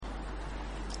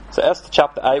So Esther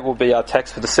chapter 8 will be our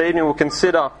text for this evening. We'll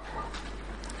consider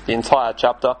the entire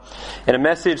chapter in a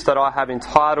message that I have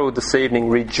entitled this evening,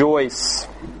 Rejoice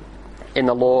in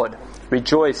the Lord.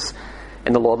 Rejoice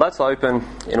in the Lord. Let's open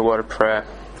in a word of prayer.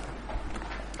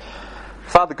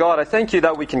 Father God, I thank you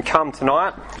that we can come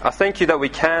tonight. I thank you that we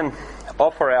can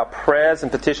offer our prayers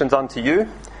and petitions unto you.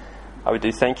 I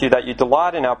do thank you that you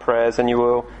delight in our prayers and you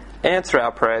will answer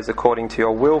our prayers according to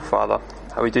your will, Father.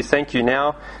 We do thank you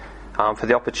now for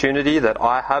the opportunity that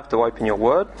I have to open your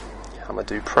word. I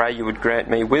do pray you would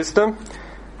grant me wisdom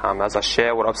as I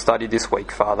share what I've studied this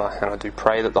week, Father. And I do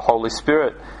pray that the Holy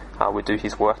Spirit would do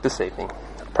his work this evening.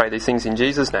 I pray these things in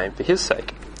Jesus' name for his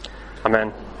sake.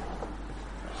 Amen.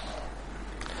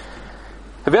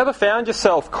 Have you ever found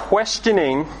yourself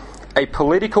questioning a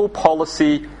political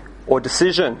policy or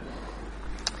decision?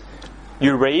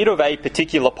 You read of a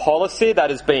particular policy that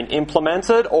has been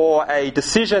implemented or a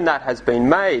decision that has been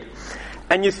made,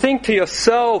 and you think to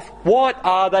yourself, what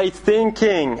are they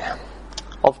thinking?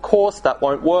 Of course that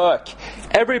won't work.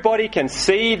 Everybody can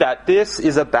see that this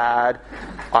is a bad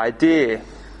idea.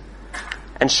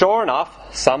 And sure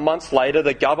enough, some months later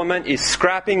the government is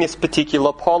scrapping this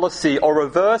particular policy or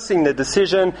reversing the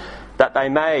decision that they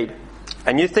made.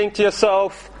 And you think to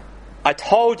yourself, I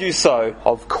told you so.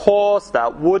 Of course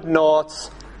that would not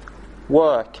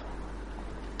work.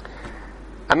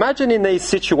 Imagine in these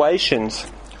situations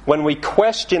when we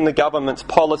question the government's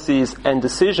policies and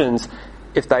decisions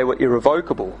if they were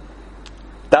irrevocable.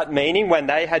 That meaning when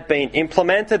they had been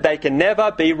implemented, they can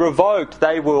never be revoked.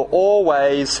 They will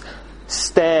always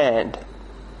stand.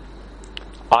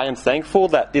 I am thankful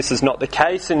that this is not the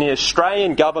case in the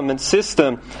Australian government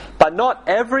system, but not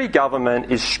every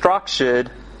government is structured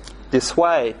this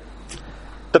way.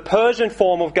 The Persian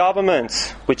form of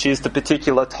government, which is the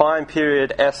particular time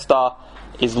period Esther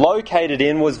is located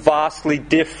in, was vastly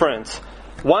different.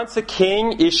 Once a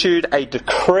king issued a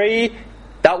decree,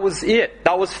 that was it.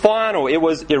 That was final. It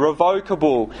was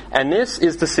irrevocable. And this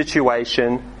is the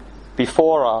situation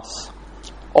before us.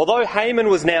 Although Haman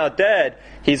was now dead,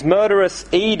 his murderous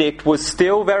edict was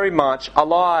still very much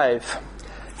alive.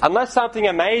 Unless something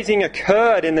amazing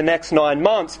occurred in the next 9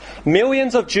 months,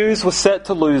 millions of Jews were set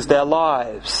to lose their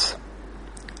lives.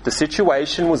 The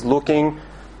situation was looking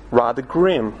rather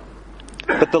grim.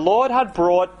 But the Lord had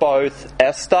brought both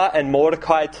Esther and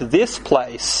Mordecai to this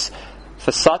place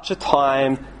for such a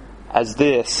time as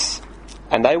this,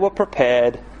 and they were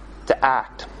prepared to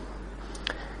act.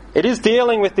 It is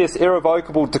dealing with this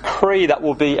irrevocable decree that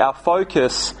will be our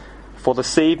focus for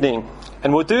this evening.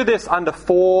 And we'll do this under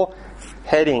 4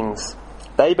 headings.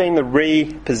 They being the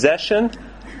repossession,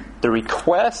 the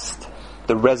request,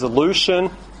 the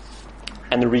resolution,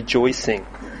 and the rejoicing.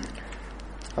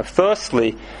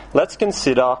 Firstly, let's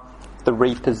consider the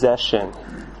repossession.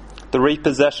 The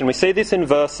repossession. We see this in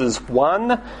verses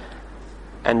 1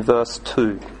 and verse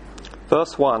 2.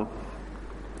 Verse 1.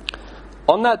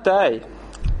 On that day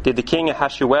did the king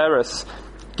Ahasuerus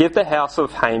give the house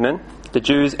of Haman, the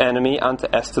Jews' enemy, unto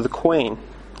Esther the queen.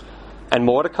 And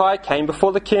Mordecai came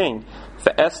before the king,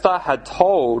 for Esther had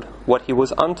told what he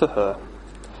was unto her.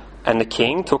 And the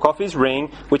king took off his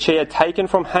ring, which he had taken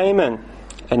from Haman,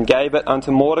 and gave it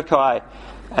unto Mordecai.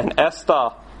 And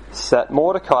Esther set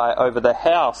Mordecai over the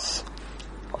house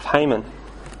of Haman.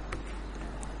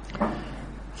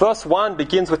 Verse 1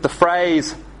 begins with the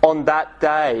phrase, on that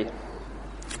day.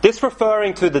 This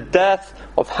referring to the death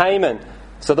of Haman.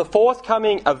 So the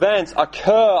forthcoming events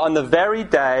occur on the very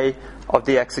day of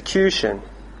the execution.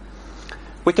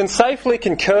 We can safely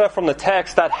concur from the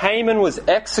text that Haman was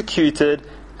executed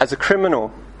as a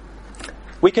criminal.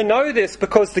 We can know this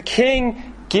because the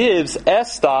king gives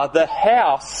Esther the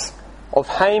house of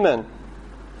Haman.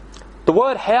 The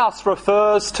word house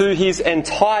refers to his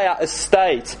entire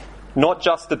estate, not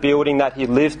just the building that he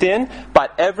lived in,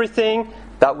 but everything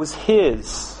that was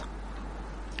his.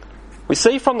 We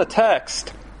see from the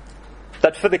text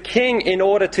that for the king, in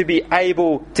order to be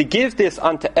able to give this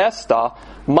unto Esther,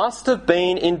 must have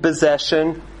been in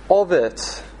possession of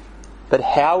it. But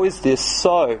how is this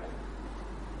so?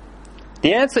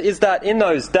 The answer is that in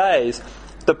those days,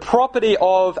 the property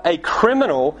of a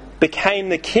criminal became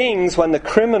the king's when the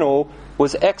criminal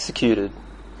was executed.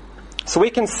 So we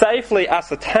can safely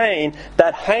ascertain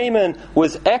that Haman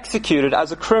was executed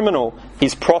as a criminal.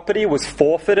 His property was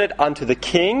forfeited unto the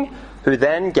king, who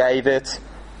then gave it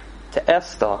to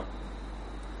Esther.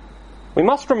 We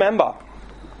must remember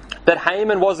that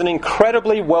Haman was an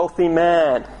incredibly wealthy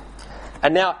man,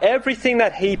 and now everything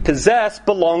that he possessed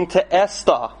belonged to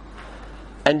Esther.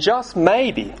 And just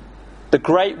maybe the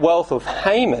great wealth of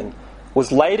Haman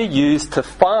was later used to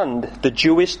fund the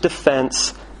Jewish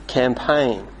defense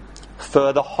campaign.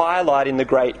 further highlighting the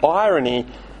great irony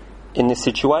in this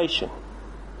situation.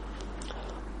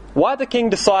 Why the king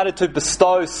decided to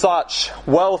bestow such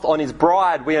wealth on his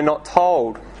bride, we are not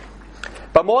told.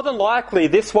 But more than likely,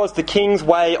 this was the king's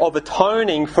way of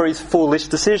atoning for his foolish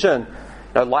decision.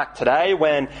 Like today,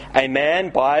 when a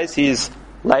man buys his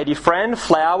lady friend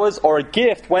flowers or a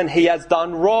gift when he has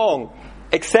done wrong.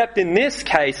 Except in this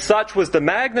case, such was the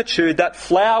magnitude that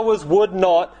flowers would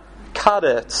not cut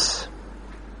it.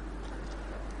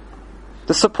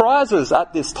 The surprises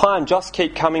at this time just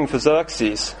keep coming for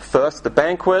Xerxes. First the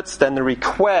banquets, then the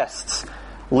requests,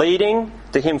 leading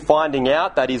to him finding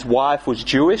out that his wife was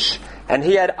Jewish and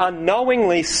he had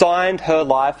unknowingly signed her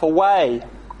life away.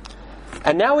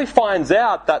 And now he finds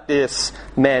out that this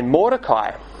man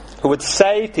Mordecai, who had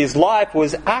saved his life,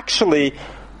 was actually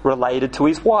related to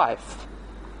his wife.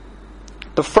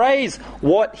 The phrase,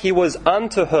 "what he was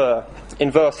unto her," in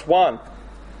verse 1,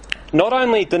 not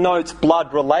only denotes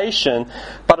blood relation,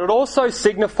 but it also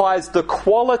signifies the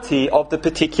quality of the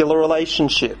particular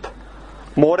relationship.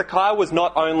 Mordecai was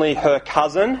not only her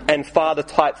cousin and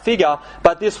father-type figure,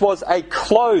 but this was a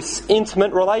close,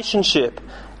 intimate relationship.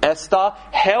 Esther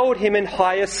held him in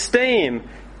high esteem,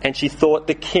 and she thought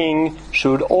the king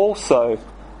should also,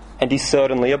 and he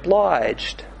certainly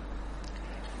obliged.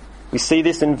 We see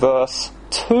this in verse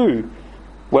 2,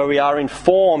 where we are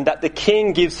informed that the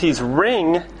king gives his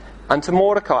ring unto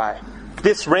Mordecai.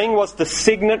 This ring was the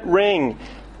signet ring.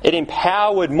 It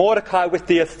empowered Mordecai with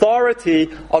the authority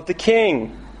of the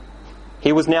king.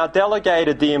 He was now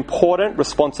delegated the important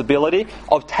responsibility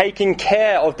of taking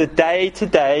care of the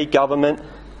day-to-day government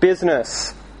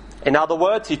business. In other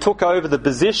words, he took over the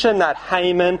position that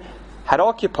Haman had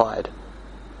occupied.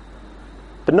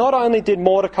 But not only did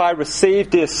Mordecai receive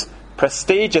this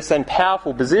prestigious and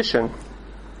powerful position,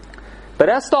 but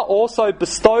Esther also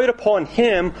bestowed upon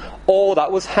him all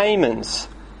that was Haman's.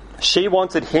 She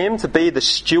wanted him to be the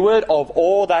steward of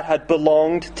all that had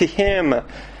belonged to him.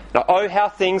 Now, oh, how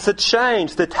things had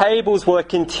changed. The tables were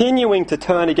continuing to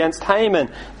turn against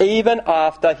Haman, even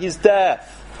after his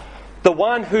death. The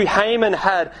one who Haman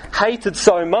had hated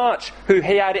so much, who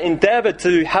he had endeavoured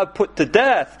to have put to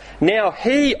death, now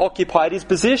he occupied his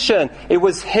position. It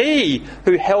was he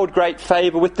who held great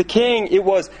favour with the king. It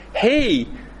was he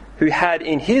who had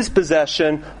in his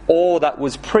possession all that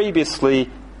was previously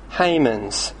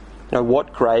Haman's.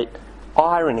 What great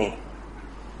irony.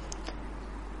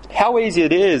 How easy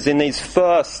it is in these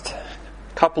first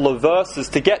couple of verses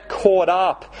to get caught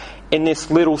up in this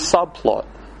little subplot,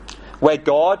 where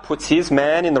God puts his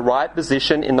man in the right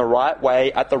position, in the right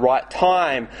way, at the right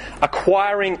time,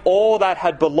 acquiring all that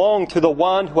had belonged to the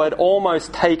one who had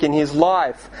almost taken his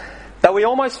life. That we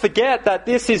almost forget that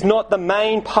this is not the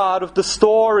main part of the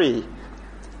story.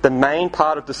 The main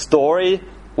part of the story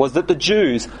was that the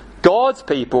Jews, God's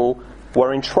people,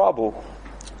 were in trouble.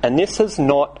 And this has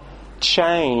not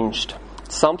changed.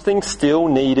 Something still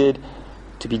needed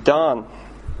to be done.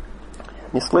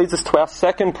 This leads us to our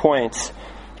second point,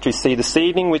 which we see this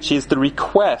evening, which is the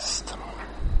request.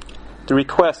 The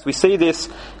request. We see this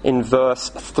in verse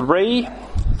 3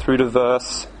 through to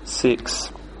verse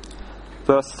 6.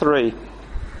 Verse 3.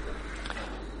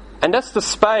 And Esther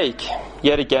spake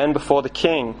yet again before the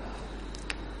king,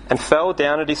 and fell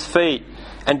down at his feet,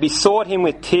 and besought him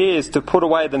with tears to put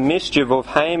away the mischief of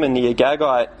Haman the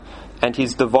Agagite, and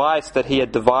his device that he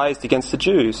had devised against the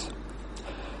Jews.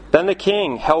 Then the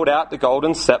king held out the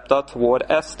golden scepter toward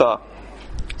Esther.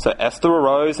 So Esther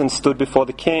arose and stood before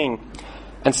the king,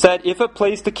 and said, If it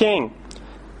please the king,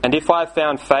 and if I have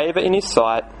found favour in his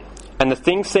sight, and the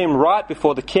thing seem right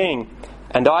before the king,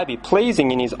 and I be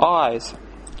pleasing in his eyes,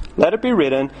 let it be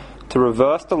written to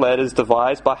reverse the letters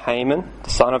devised by Haman, the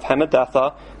son of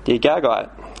Hammedatha, the Agagite,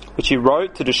 which he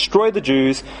wrote to destroy the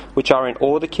Jews which are in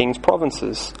all the king's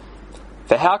provinces.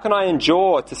 For how can I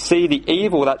endure to see the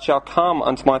evil that shall come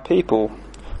unto my people?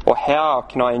 Or how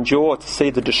can I endure to see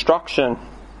the destruction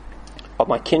of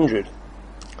my kindred?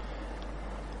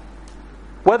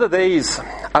 Whether these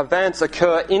events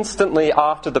occur instantly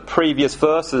after the previous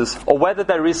verses, or whether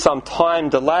there is some time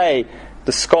delay,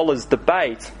 the scholars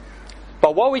debate.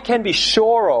 But what we can be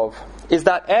sure of is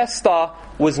that Esther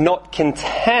was not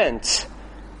content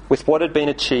with what had been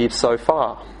achieved so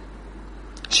far.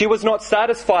 She was not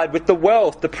satisfied with the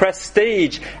wealth, the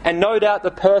prestige, and no doubt the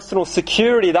personal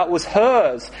security that was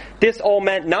hers. This all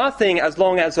meant nothing as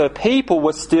long as her people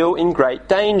were still in great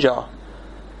danger.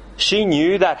 She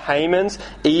knew that Haman's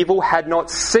evil had not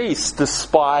ceased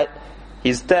despite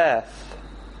his death.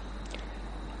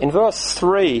 In verse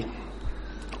 3,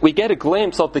 we get a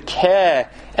glimpse of the care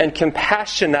and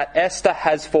compassion that Esther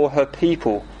has for her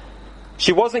people.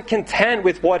 She wasn't content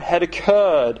with what had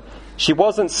occurred. She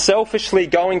wasn't selfishly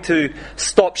going to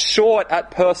stop short at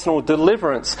personal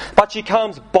deliverance, but she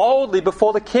comes boldly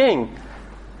before the king,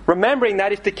 remembering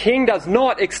that if the king does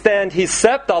not extend his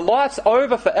scepter, life's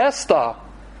over for Esther.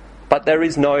 But there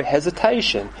is no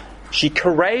hesitation. She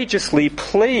courageously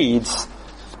pleads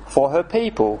for her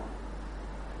people.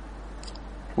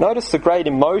 Notice the great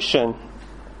emotion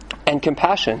and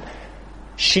compassion.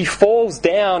 She falls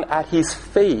down at his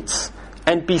feet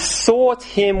and besought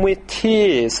him with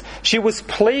tears. She was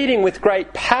pleading with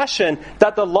great passion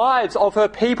that the lives of her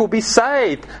people be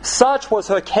saved. Such was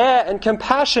her care and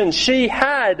compassion. She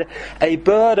had a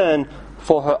burden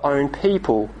for her own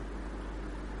people.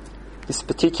 This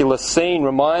particular scene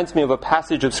reminds me of a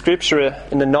passage of Scripture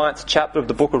in the 9th chapter of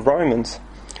the book of Romans,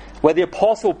 where the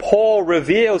Apostle Paul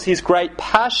reveals his great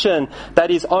passion that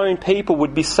his own people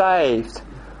would be saved.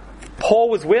 Paul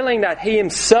was willing that he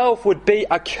himself would be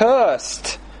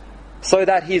accursed so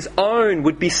that his own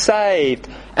would be saved.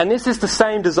 And this is the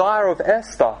same desire of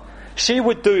Esther. She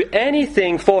would do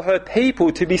anything for her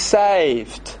people to be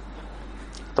saved.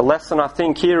 The lesson, I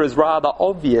think, here is rather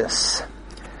obvious.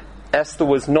 Esther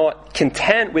was not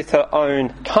content with her own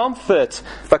comfort,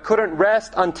 but couldn't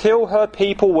rest until her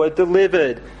people were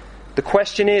delivered. The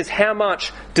question is, how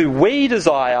much do we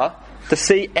desire to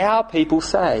see our people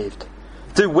saved?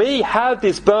 Do we have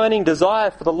this burning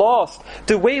desire for the lost?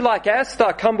 Do we, like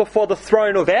Esther, come before the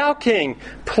throne of our King,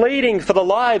 pleading for the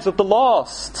lives of the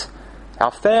lost?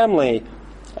 Our family,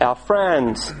 our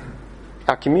friends,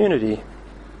 our community.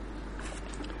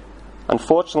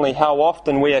 Unfortunately, how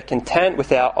often we are content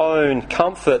with our own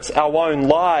comforts, our own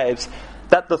lives,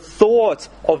 that the thought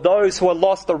of those who are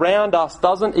lost around us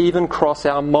doesn't even cross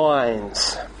our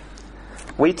minds.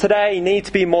 We today need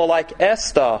to be more like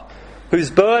Esther, whose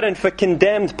burden for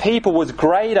condemned people was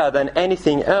greater than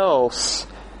anything else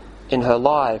in her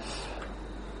life.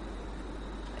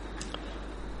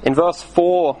 In verse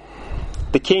 4,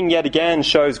 the king yet again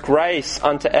shows grace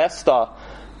unto Esther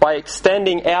by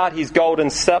extending out his golden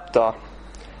scepter.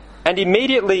 And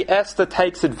immediately Esther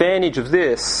takes advantage of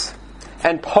this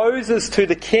and poses to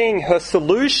the king her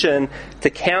solution to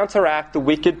counteract the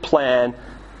wicked plan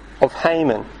of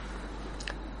Haman.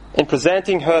 In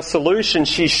presenting her solution,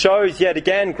 she shows yet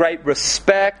again great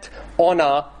respect,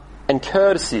 honour and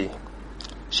courtesy.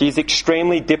 She is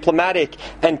extremely diplomatic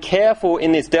and careful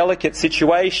in this delicate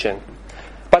situation.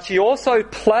 But she also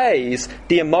plays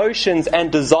the emotions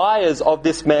and desires of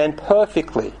this man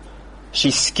perfectly.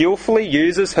 She skillfully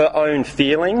uses her own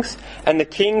feelings and the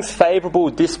king's favourable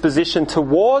disposition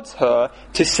towards her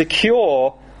to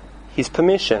secure his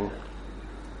permission.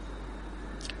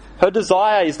 Her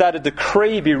desire is that a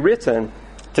decree be written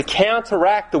to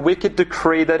counteract the wicked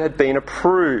decree that had been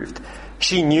approved.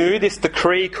 She knew this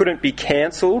decree couldn't be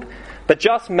cancelled, but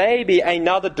just maybe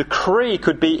another decree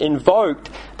could be invoked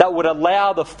that would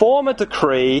allow the former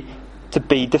decree to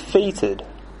be defeated.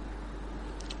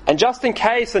 And just in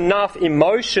case enough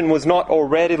emotion was not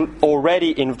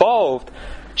already involved,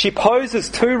 she poses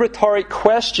two rhetoric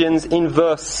questions in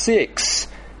verse 6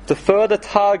 to further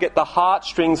target the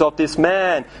heartstrings of this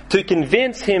man, to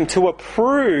convince him to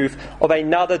approve of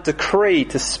another decree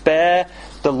to spare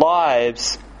the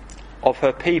lives of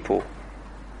her people.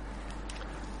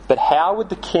 But how would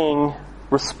the king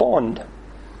respond?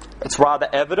 It's rather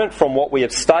evident from what we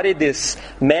have studied. This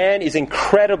man is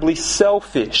incredibly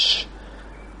selfish.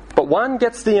 But one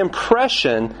gets the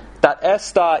impression that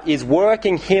Esther is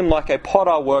working him like a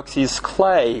potter works his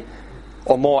clay.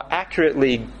 Or more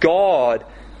accurately, God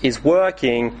is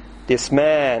working this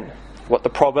man. What the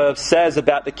proverb says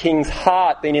about the king's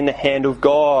heart being in the hand of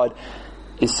God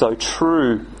is so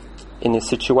true in this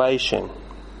situation.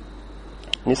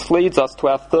 And this leads us to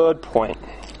our third point.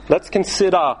 Let's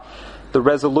consider the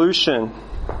resolution.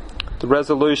 The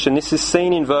resolution. This is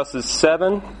seen in verses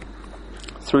 7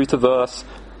 through to verse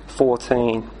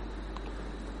 14.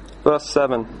 Verse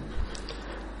 7.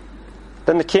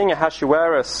 Then the king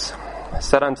Ahasuerus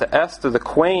said unto Esther the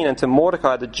queen and to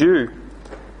Mordecai the Jew,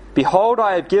 Behold,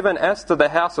 I have given Esther the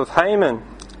house of Haman,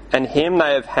 and him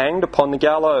they have hanged upon the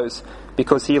gallows,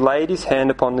 because he laid his hand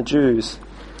upon the Jews.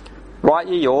 Write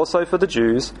ye also for the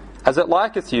Jews, as it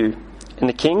liketh you, in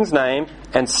the king's name,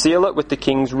 and seal it with the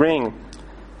king's ring.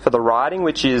 For the writing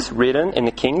which is written in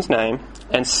the king's name,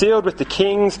 and sealed with the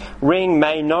king's ring,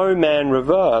 may no man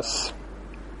reverse.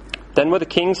 Then were the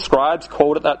king's scribes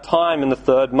called at that time in the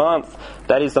 3rd month,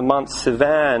 that is the month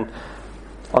Sivan,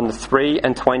 on the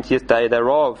 23rd day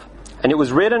thereof. And it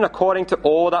was written according to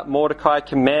all that Mordecai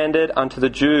commanded unto the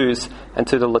Jews, and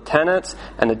to the lieutenants,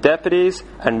 and the deputies,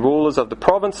 and rulers of the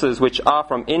provinces which are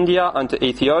from India unto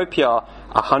Ethiopia,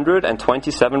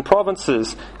 127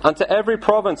 provinces, unto every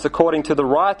province according to the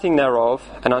writing thereof,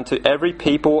 and unto every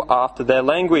people after their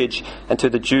language, and to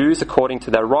the Jews according to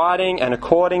their writing, and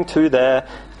according to their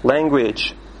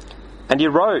language. And he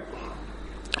wrote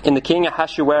in the king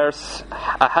Ahasuerus'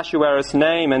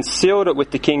 name, and sealed it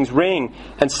with the king's ring,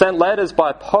 and sent letters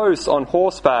by post on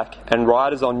horseback, and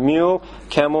riders on mule,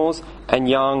 camels, and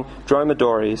young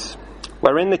dromedaries,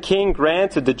 wherein the king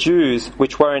granted the Jews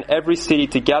which were in every city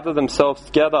to gather themselves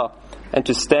together, and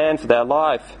to stand for their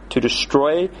life, to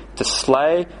destroy, to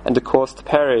slay, and to cause to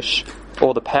perish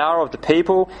all the power of the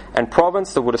people and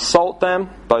province that would assault them,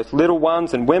 both little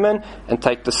ones and women, and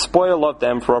take the spoil of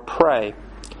them for a prey.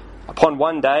 Upon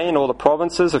one day in all the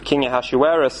provinces of King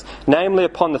Ahasuerus, namely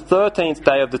upon the 13th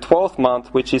day of the 12th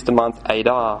month, which is the month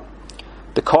Adar.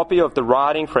 The copy of the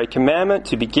writing for a commandment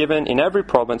to be given in every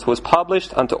province was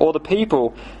published unto all the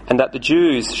people, and that the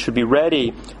Jews should be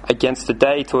ready against the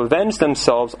day to avenge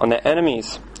themselves on their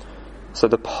enemies. So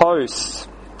the posts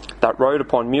that rode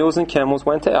upon mules and camels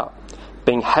went out,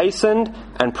 being hastened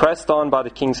and pressed on by the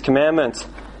king's commandment,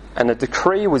 and the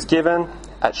decree was given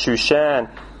at Shushan,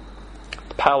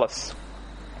 the palace.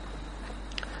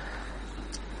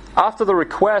 After the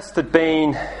request had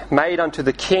been made unto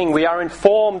the king, we are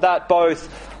informed that both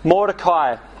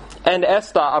Mordecai and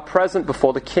Esther are present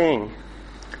before the king.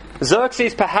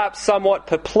 Xerxes, perhaps somewhat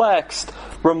perplexed,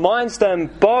 reminds them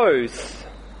both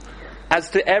as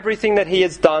to everything that he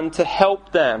has done to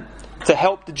help them, to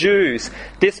help the Jews.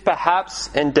 This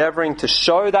perhaps endeavouring to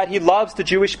show that he loves the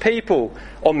Jewish people.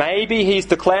 Or maybe he's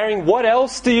declaring, what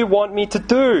else do you want me to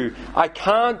do? I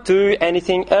can't do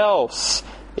anything else.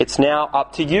 It's now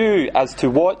up to you as to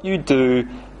what you do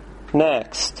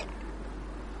next.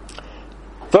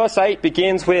 Verse 8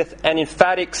 begins with an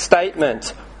emphatic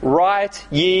statement. Write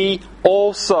ye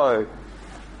also.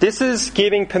 This is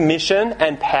giving permission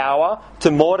and power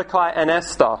to Mordecai and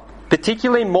Esther,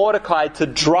 particularly Mordecai, to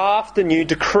draft a new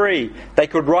decree. They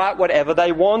could write whatever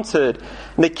they wanted.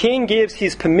 And the king gives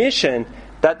his permission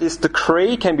that this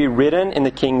decree can be written in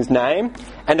the king's name,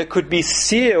 and it could be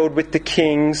sealed with the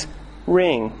king's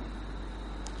ring.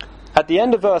 At the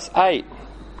end of verse 8,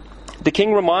 the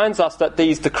king reminds us that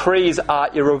these decrees are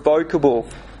irrevocable.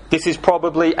 This is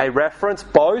probably a reference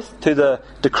both to the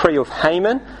decree of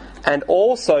Haman and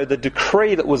also the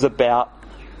decree that was about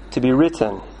to be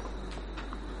written.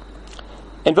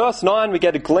 In verse 9, we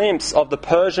get a glimpse of the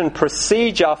Persian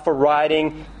procedure for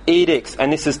writing edicts,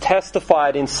 and this is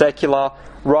testified in secular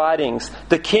writings.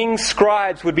 The king's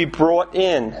scribes would be brought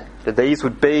in. These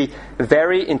would be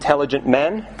very intelligent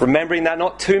men, remembering that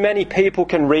not too many people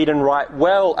can read and write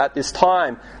well at this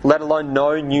time, let alone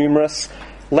know numerous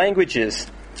languages.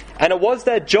 And it was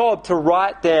their job to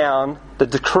write down the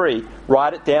decree,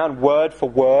 write it down word for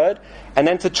word, and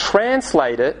then to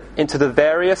translate it into the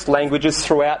various languages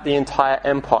throughout the entire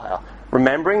empire.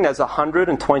 Remembering there's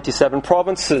 127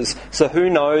 provinces, so who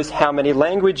knows how many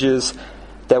languages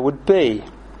there would be.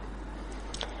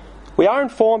 We are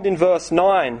informed in verse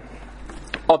 9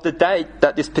 of the date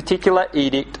that this particular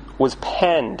edict was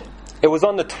penned. It was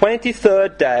on the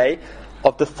 23rd day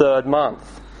of the 3rd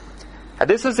month. And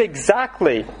this is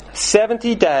exactly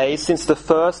 70 days since the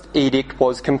first edict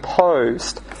was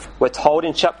composed. We're told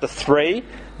in chapter 3,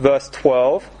 verse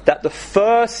 12, that the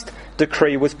first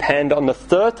decree was penned on the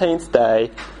 13th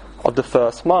day of the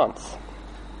first month.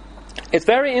 It's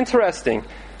very interesting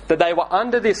that they were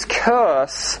under this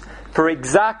curse for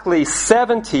exactly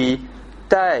 70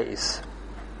 days.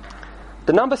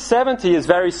 The number 70 is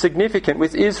very significant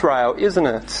with Israel, isn't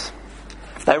it?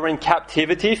 They were in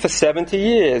captivity for 70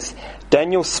 years.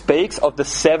 Daniel speaks of the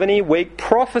 70-week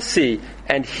prophecy,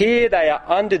 and here they are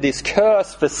under this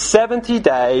curse for 70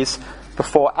 days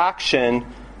before action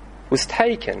was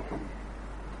taken.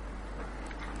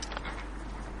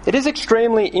 It is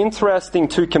extremely interesting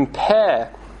to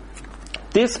compare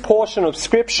this portion of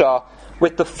Scripture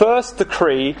with the first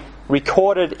decree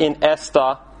recorded in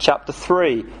Esther chapter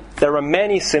 3. There are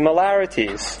many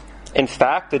similarities. In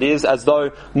fact, it is as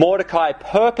though Mordecai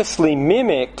purposely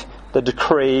mimicked the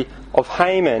decree of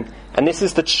Haman. And this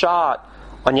is the chart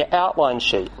on your outline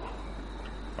sheet.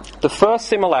 The first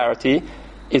similarity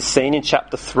is seen in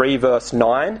chapter 3 verse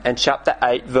 9 and chapter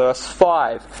 8 verse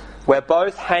 5, where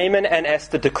both Haman and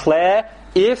Esther declare,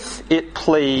 if it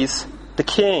please the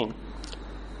king.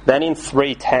 Then in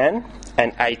 3:10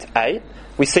 and 8:8,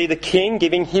 we see the king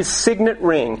giving his signet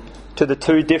ring to the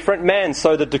two different men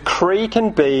so the decree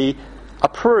can be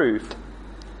approved.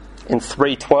 In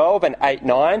 3:12 and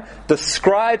 8:9, the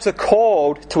scribes are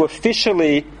called to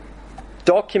officially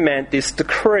document this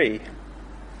decree.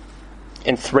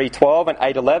 In 3:12 and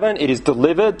 8:11, it is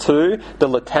delivered to the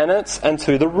lieutenants and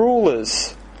to the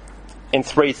rulers. In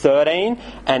 3:13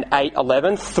 and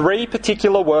 8:11, three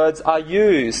particular words are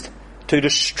used: to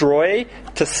destroy,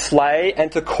 to slay,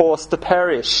 and to cause to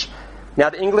perish. Now,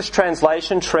 the English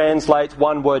translation translates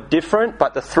one word different,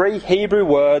 but the three Hebrew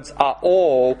words are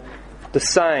all the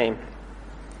same.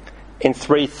 In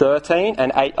 3:13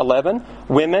 and 8:11,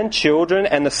 women, children,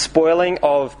 and the spoiling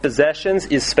of possessions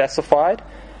is specified.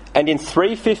 And in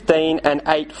 3:15 and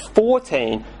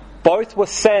 8:14, both were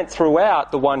sent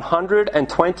throughout the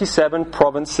 127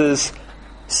 provinces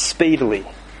speedily.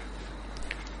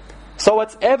 So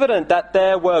it's evident that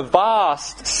there were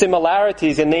vast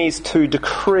similarities in these two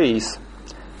decrees,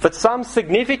 but some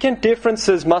significant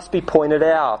differences must be pointed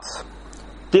out.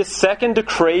 This second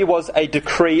decree was a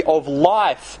decree of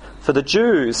life for the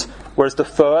Jews, whereas the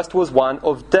first was one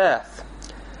of death.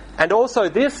 And also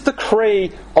this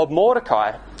decree of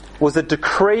Mordecai was a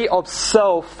decree of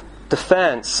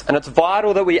self-defense, and it's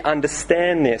vital that we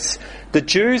understand this. The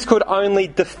Jews could only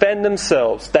defend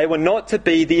themselves. They were not to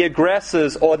be the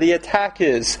aggressors or the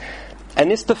attackers. And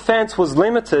this defense was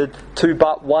limited to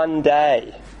but one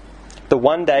day. The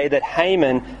one day that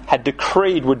Haman had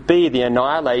decreed would be the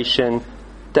annihilation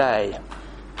day.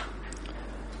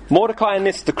 Mordecai in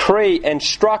this decree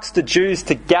instructs the Jews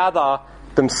to gather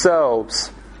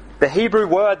themselves. The Hebrew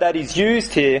word that is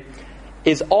used here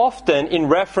is often in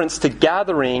reference to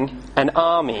gathering an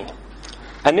army.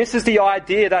 And this is the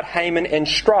idea that Haman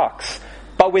instructs.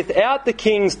 But without the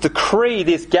king's decree,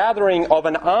 this gathering of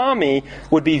an army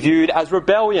would be viewed as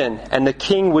rebellion, and the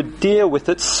king would deal with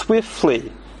it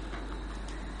swiftly.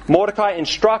 Mordecai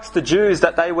instructs the Jews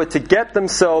that they were to get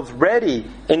themselves ready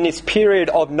in this period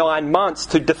of 9 months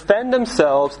to defend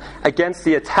themselves against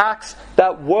the attacks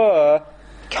that were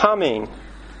coming.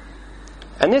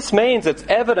 And this means it's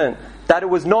evident that it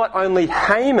was not only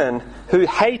Haman who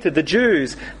hated the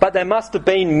Jews, but there must have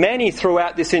been many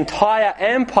throughout this entire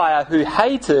empire who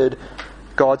hated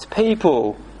God's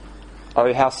people.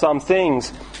 Oh, how some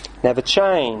things never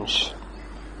change.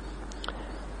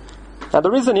 Now,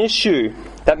 there is an issue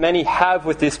that many have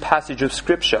with this passage of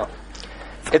Scripture.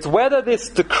 It's whether this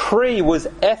decree was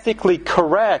ethically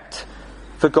correct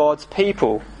for God's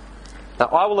people. Now,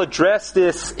 I will address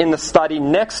this in the study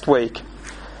next week.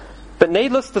 But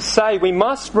needless to say, we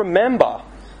must remember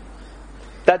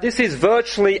that this is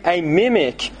virtually a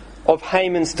mimic of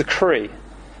Haman's decree.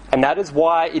 And that is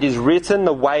why it is written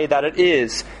the way that it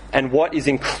is. And what is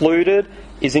included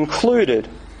is included.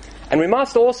 And we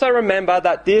must also remember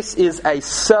that this is a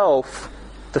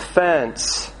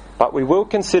self-defense. But we will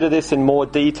consider this in more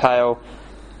detail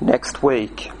next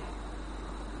week.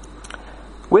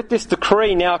 With this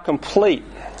decree now complete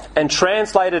and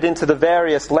translated into the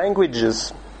various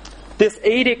languages, this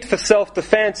edict for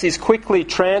self-defense is quickly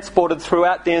transported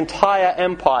throughout the entire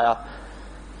empire.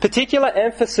 Particular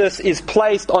emphasis is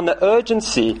placed on the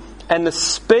urgency and the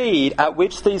speed at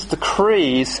which these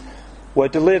decrees were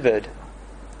delivered.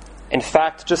 In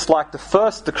fact, just like the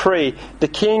first decree, the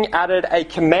king added a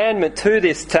commandment to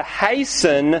this to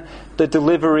hasten the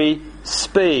delivery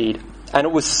speed. And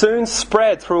it was soon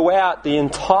spread throughout the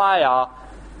entire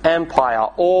empire,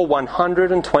 all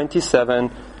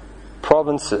 127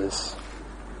 provinces.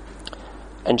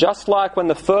 And just like when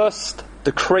the first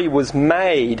decree was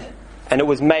made and it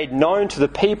was made known to the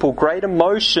people, great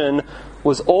emotion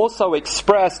was also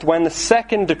expressed when the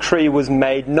second decree was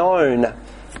made known.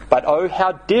 But oh,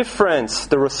 how different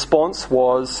the response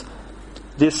was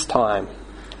this time.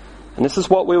 And this is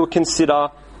what we will consider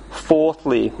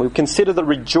fourthly. We will consider the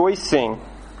rejoicing.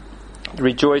 The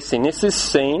rejoicing. This is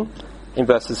seen in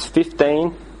verses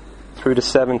 15 through to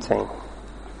 17.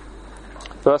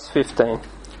 Verse 15.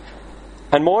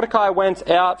 And Mordecai went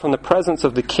out from the presence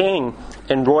of the king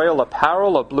in royal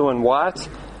apparel of blue and white,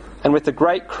 and with a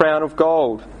great crown of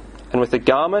gold, and with a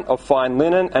garment of fine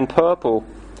linen and purple.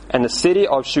 And the city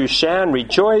of Shushan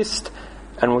rejoiced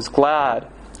and was glad.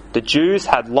 The Jews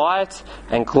had light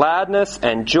and gladness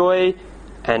and joy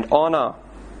and honour.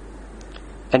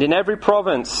 And in every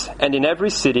province and in every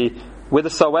city,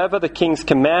 whithersoever the king's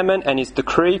commandment and his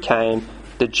decree came,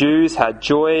 the Jews had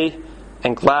joy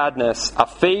and gladness, a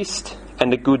feast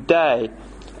and a good day.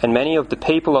 And many of the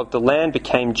people of the land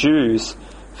became Jews,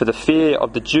 for the fear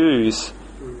of the Jews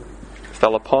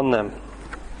fell upon them.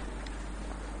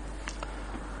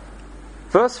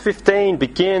 Verse 15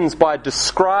 begins by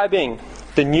describing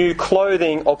the new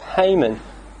clothing of Haman,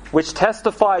 which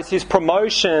testifies his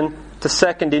promotion to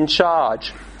second in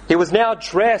charge. He was now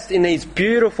dressed in these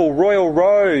beautiful royal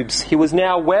robes. He was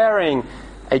now wearing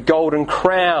a golden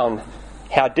crown.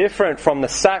 How different from the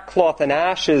sackcloth and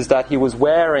ashes that he was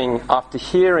wearing after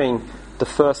hearing the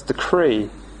first decree.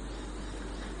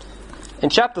 In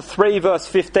chapter 3, verse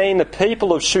 15, the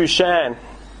people of Shushan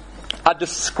are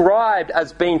described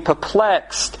as being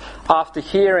perplexed after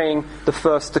hearing the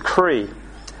first decree.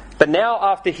 But now,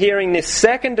 after hearing this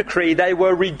second decree, they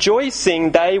were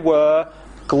rejoicing, they were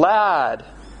glad.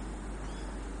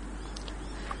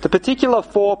 The particular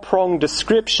four-pronged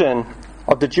description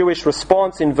of the Jewish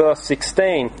response in verse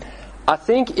 16, I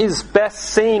think, is best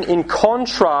seen in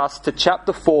contrast to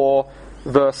chapter 4,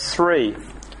 verse 3.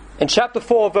 In chapter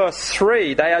 4, verse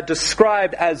 3, they are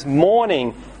described as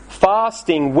mourning,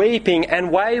 fasting, weeping,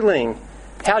 and wailing.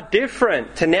 How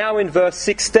different to now in verse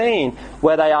 16,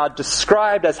 where they are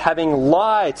described as having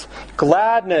light,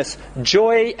 gladness,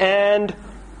 joy, and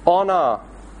honour.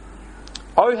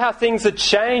 Oh, how things had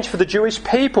changed for the Jewish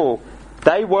people.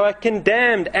 They were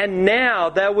condemned, and now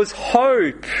there was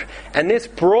hope, and this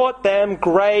brought them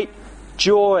great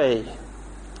joy.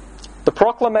 The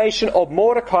proclamation of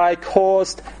Mordecai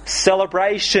caused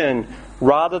celebration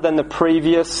rather than the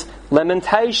previous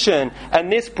lamentation,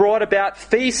 and this brought about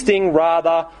feasting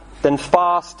rather than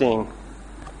fasting.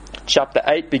 Chapter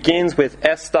 8 begins with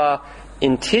Esther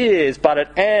in tears, but it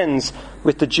ends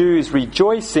with the Jews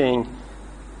rejoicing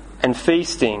and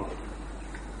feasting.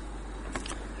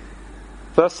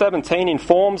 Verse 17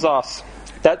 informs us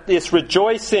that this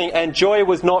rejoicing and joy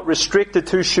was not restricted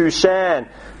to Shushan,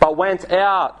 but went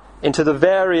out into the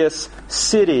various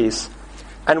cities.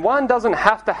 And one doesn't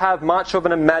have to have much of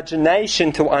an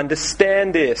imagination to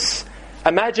understand this.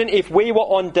 Imagine if we were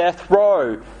on death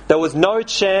row. There was no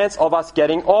chance of us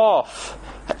getting off.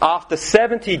 After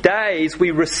 70 days,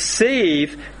 we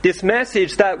receive this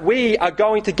message that we are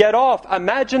going to get off.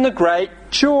 Imagine the great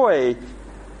joy.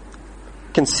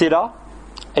 Consider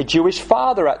a Jewish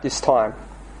father at this time,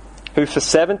 who for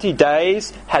 70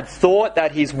 days had thought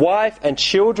that his wife and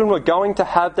children were going to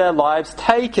have their lives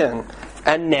taken.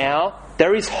 And now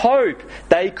there is hope.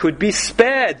 They could be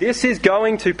spared. This is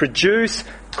going to produce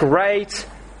great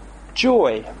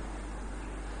joy.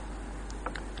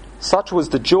 Such was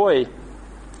the joy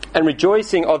and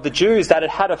rejoicing of the Jews that it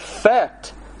had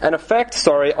an effect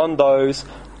on those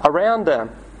around them.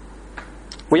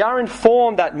 We are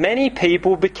informed that many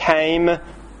people became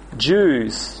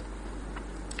Jews.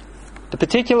 The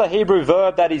particular Hebrew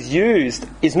verb that is used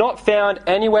is not found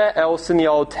anywhere else in the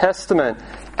Old Testament,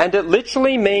 and it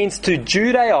literally means to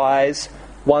Judaize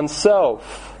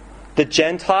oneself. The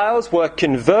Gentiles were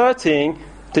converting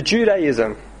to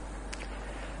Judaism.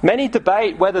 Many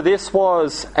debate whether this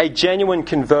was a genuine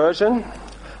conversion,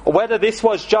 or whether this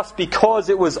was just because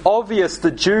it was obvious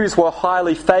the Jews were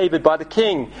highly favoured by the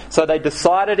king, so they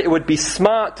decided it would be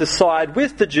smart to side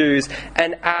with the Jews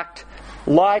and act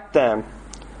like them.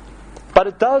 But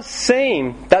it does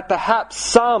seem that perhaps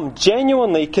some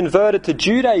genuinely converted to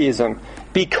Judaism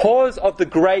because of the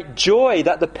great joy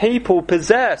that the people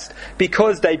possessed,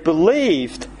 because they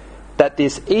believed that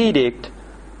this edict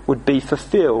would be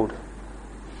fulfilled.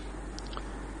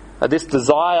 This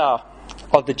desire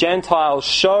of the Gentiles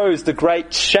shows the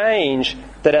great change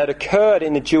that had occurred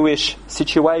in the Jewish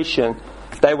situation.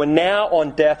 They were now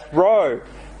on death row,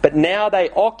 but now they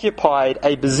occupied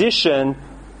a position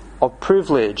of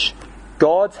privilege.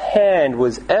 God's hand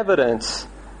was evidence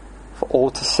for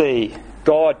all to see.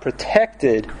 God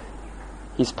protected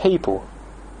his people.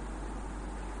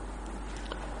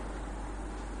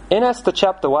 In Esther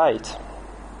chapter 8,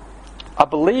 I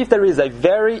believe there is a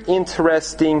very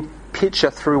interesting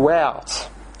picture throughout.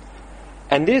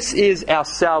 And this is our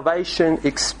salvation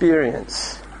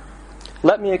experience.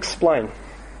 Let me explain.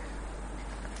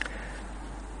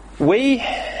 We,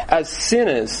 as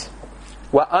sinners,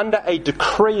 were under a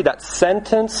decree that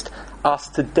sentenced us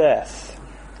to death.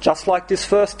 Just like this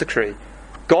first decree.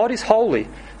 God is holy.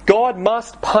 God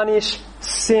must punish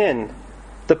sin.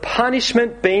 The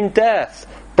punishment being death,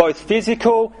 both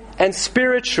physical and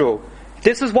spiritual.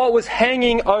 This is what was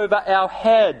hanging over our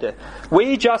head.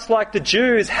 We, just like the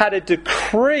Jews, had a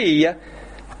decree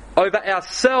over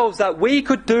ourselves that we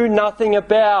could do nothing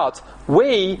about.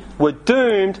 We were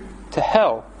doomed to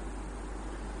hell.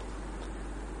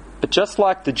 But just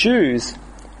like the Jews,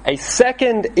 a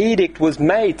second edict was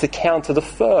made to counter the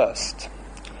first.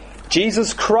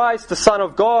 Jesus Christ, the Son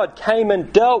of God, came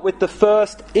and dealt with the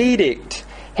first edict.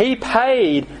 He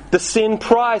paid the sin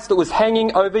price that was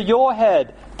hanging over your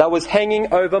head, that was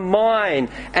hanging over mine.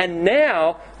 And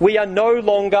now we are no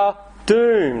longer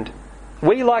doomed.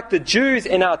 We, like the Jews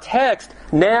in our text,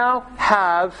 now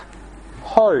have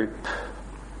hope.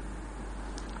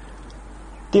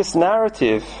 This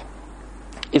narrative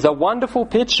is a wonderful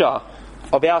picture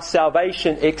of our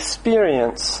salvation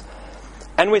experience.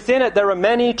 And within it there are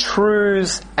many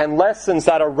truths and lessons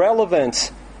that are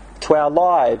relevant to our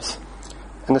lives.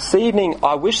 And this evening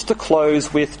I wish to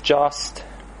close with just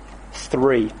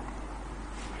 3.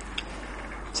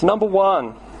 So number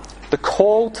 1, the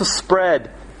call to spread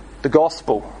the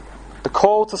gospel. The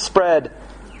call to spread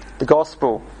the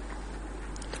gospel.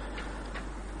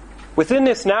 Within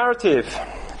this narrative,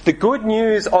 the good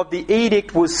news of the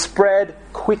edict was spread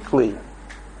quickly.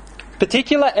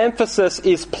 Particular emphasis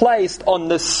is placed on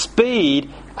the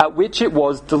speed at which it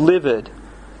was delivered.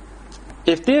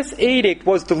 If this edict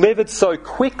was delivered so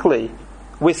quickly,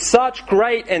 with such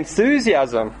great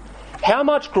enthusiasm, how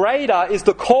much greater is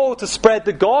the call to spread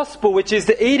the gospel, which is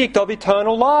the edict of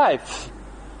eternal life?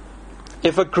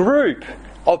 If a group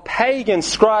of pagan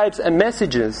scribes and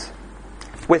messengers,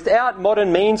 without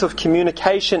modern means of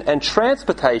communication and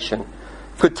transportation,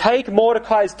 could take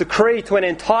Mordecai's decree to an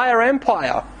entire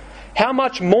empire, how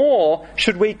much more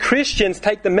should we Christians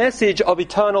take the message of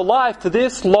eternal life to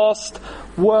this lost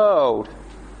world?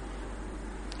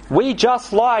 We,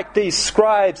 just like these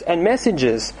scribes and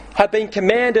messengers, have been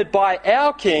commanded by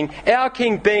our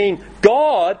King being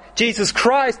God, Jesus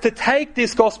Christ, to take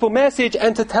this gospel message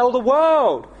and to tell the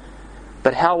world.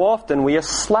 But how often we are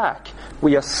slack,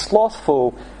 we are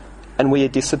slothful, and we are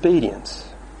disobedient.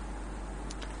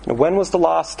 Now, when was the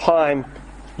last time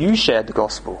you shared the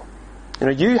gospel?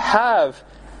 You have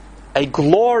a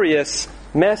glorious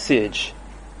message.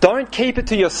 Don't keep it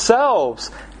to yourselves,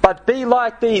 but be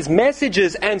like these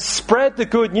messengers and spread the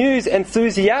good news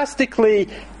enthusiastically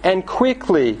and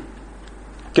quickly.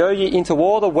 Go ye into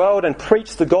all the world and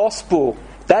preach the gospel.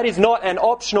 That is not an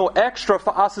optional extra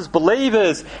for us as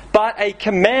believers, but a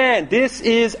command. This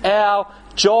is our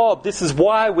job. This is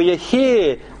why we are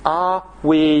here. Are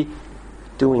we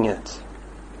doing it?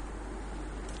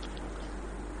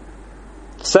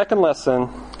 The second lesson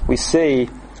we see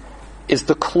is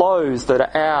the clothes that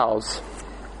are ours.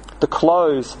 The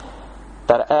clothes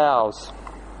that are ours.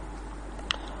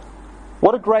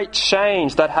 What a great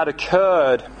change that had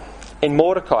occurred in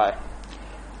Mordecai.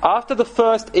 After the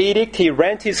first edict, he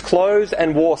rent his clothes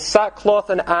and wore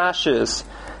sackcloth and ashes.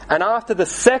 And after the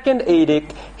second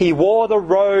edict, he wore the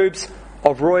robes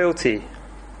of royalty.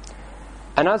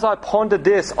 And as I pondered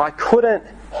this, I couldn't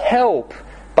help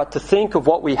but to think of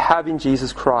what we have in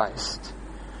Jesus Christ.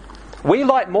 We,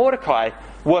 like Mordecai,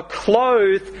 were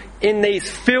clothed in these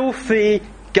filthy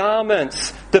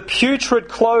garments, the putrid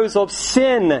clothes of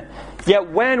sin.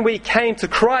 Yet when we came to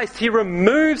Christ, He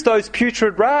removes those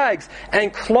putrid rags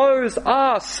and clothes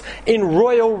us in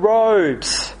royal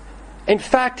robes. In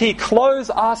fact, He clothes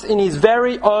us in His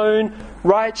very own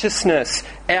righteousness.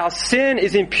 Our sin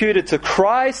is imputed to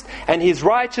Christ, and His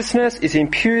righteousness is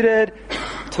imputed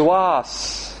to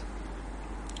us.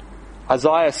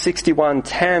 Isaiah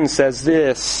 61:10 says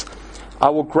this, I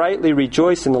will greatly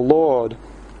rejoice in the Lord.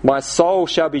 My soul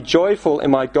shall be joyful in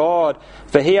my God,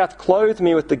 for He hath clothed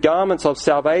me with the garments of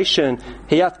salvation.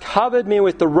 He hath covered me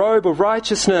with the robe of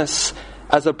righteousness,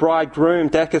 as a bridegroom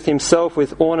decketh himself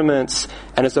with ornaments,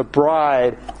 and as a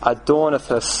bride adorneth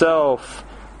herself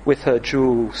with her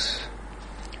jewels.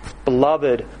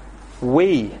 Beloved,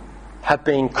 we have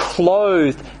been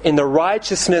clothed in the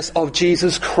righteousness of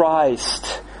Jesus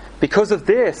Christ. Because of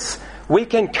this, we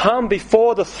can come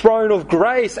before the throne of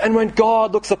grace, and when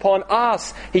God looks upon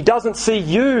us, He doesn't see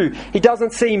you, He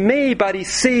doesn't see me, but He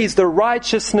sees the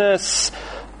righteousness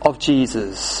of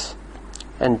Jesus.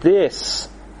 And this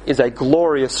is a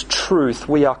glorious truth.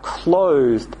 We are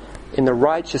clothed in the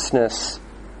righteousness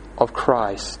of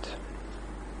Christ.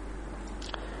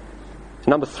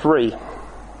 Number 3,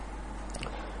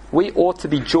 we ought to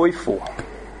be joyful.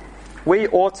 We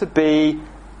ought to be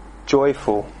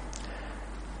joyful.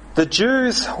 The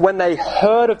Jews, when they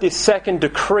heard of this second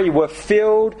decree, were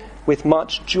filled with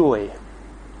much joy.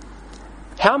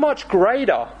 How much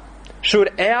greater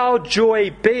should our joy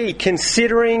be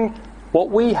considering what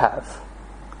we have?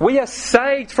 We are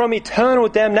saved from eternal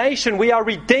damnation. We are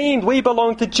redeemed. We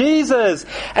belong to Jesus.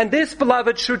 And this,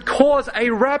 beloved, should cause a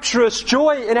rapturous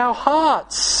joy in our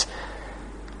hearts.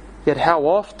 Yet how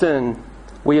often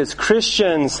we as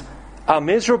Christians are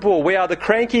miserable. We are the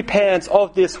cranky pants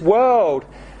of this world.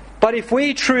 But if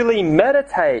we truly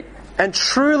meditate and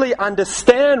truly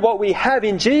understand what we have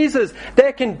in Jesus,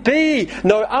 there can be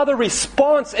no other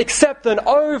response except an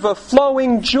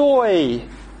overflowing joy.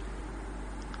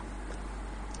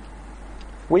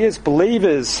 We as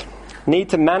believers need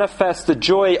to manifest the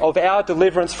joy of our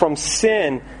deliverance from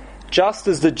sin, just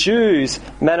as the Jews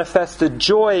manifested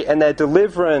joy in their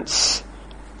deliverance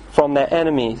from their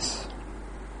enemies.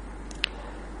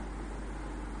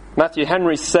 Matthew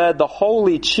Henry said, "The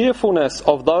holy cheerfulness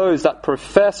of those that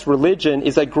profess religion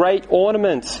is a great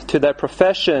ornament to their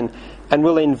profession and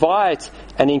will invite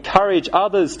and encourage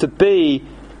others to be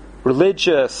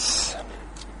religious."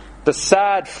 The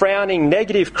sad, frowning,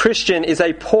 negative Christian is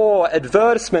a poor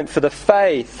advertisement for the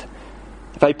faith.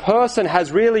 If a person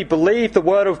has really believed the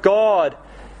Word of God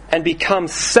and become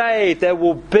saved, there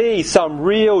will be some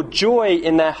real joy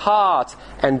in their heart,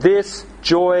 and this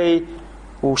joy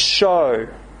will show.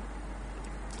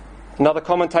 Another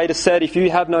commentator said, if you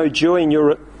have no joy in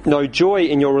your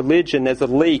religion, there's a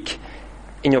leak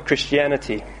in your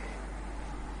Christianity.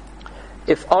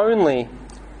 If only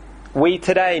we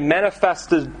today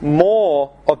manifested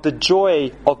more of the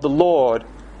joy of the Lord,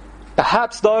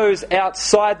 perhaps those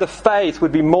outside the faith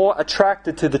would be more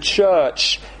attracted to the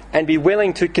church and be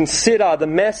willing to consider the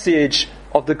message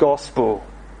of the gospel.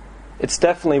 It's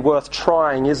definitely worth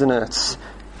trying, isn't it?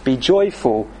 Be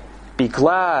joyful, be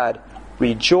glad,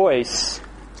 rejoice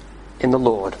in the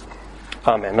Lord.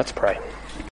 Amen. Let's pray.